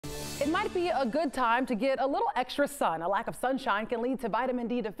It might be a good time to get a little extra sun. A lack of sunshine can lead to vitamin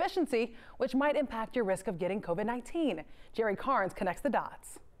D deficiency, which might impact your risk of getting COVID-19. Jerry Carnes connects the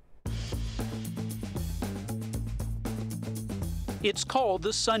dots. It's called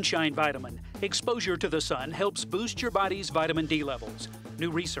the sunshine vitamin. Exposure to the sun helps boost your body's vitamin D levels. New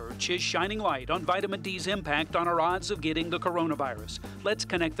research is shining light on vitamin D's impact on our odds of getting the coronavirus. Let's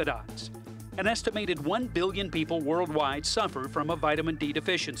connect the dots. An estimated 1 billion people worldwide suffer from a vitamin D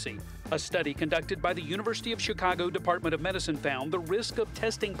deficiency. A study conducted by the University of Chicago Department of Medicine found the risk of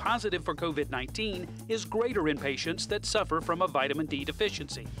testing positive for COVID-19 is greater in patients that suffer from a vitamin D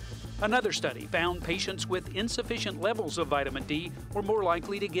deficiency. Another study found patients with insufficient levels of vitamin D were more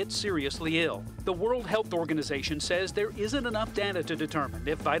likely to get seriously ill. The World Health Organization says there isn't enough data to determine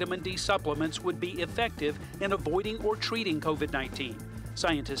if vitamin D supplements would be effective in avoiding or treating COVID-19.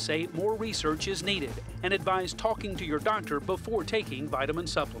 Scientists say more research is needed and advise talking to your doctor before taking vitamin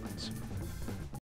supplements.